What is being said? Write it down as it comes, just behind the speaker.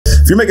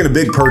you're making a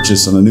big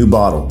purchase on a new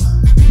bottle,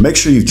 make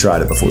sure you've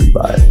tried it before you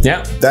buy it.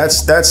 Yeah.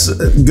 That's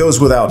goes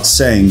without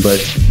saying,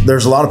 but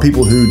there's a lot of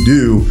people who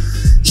do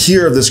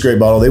hear of this great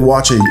bottle. They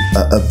watch a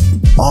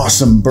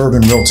awesome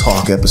Bourbon Real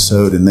Talk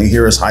episode and they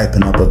hear us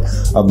hyping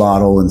up a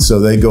bottle, and so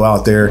they go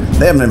out there.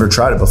 They haven't ever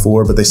tried it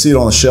before, but they see it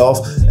on the shelf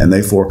and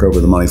they fork over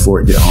the money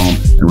for it, get home,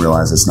 and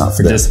realize it's not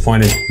for them.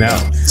 Disappointed. No.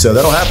 So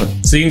that'll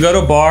happen. So you can go to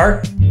a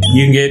bar,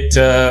 you can get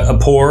a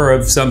pour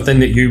of something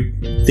that you're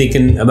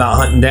thinking about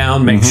hunting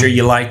down, make sure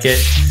you like it.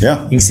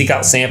 Yeah. You can seek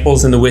out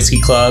samples in the whiskey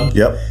club.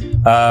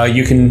 Yep.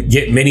 You can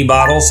get mini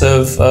bottles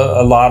of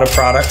a lot of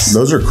products.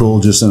 Those are cool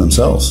just in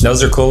themselves.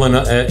 Those are cool in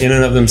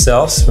and of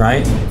themselves,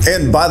 right?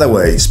 And by the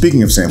way,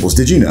 speaking of samples,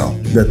 did you know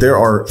that there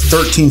are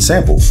 13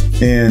 samples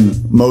in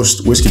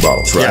most whiskey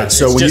bottles, right? Yeah,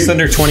 so it's just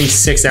under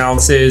 26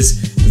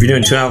 ounces. If you're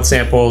doing 2-ounce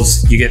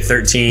samples, you get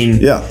 13.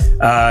 Yeah.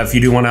 If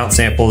you do 1-ounce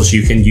samples,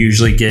 you can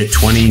usually get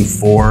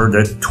 24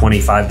 to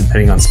 25,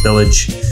 depending on spillage.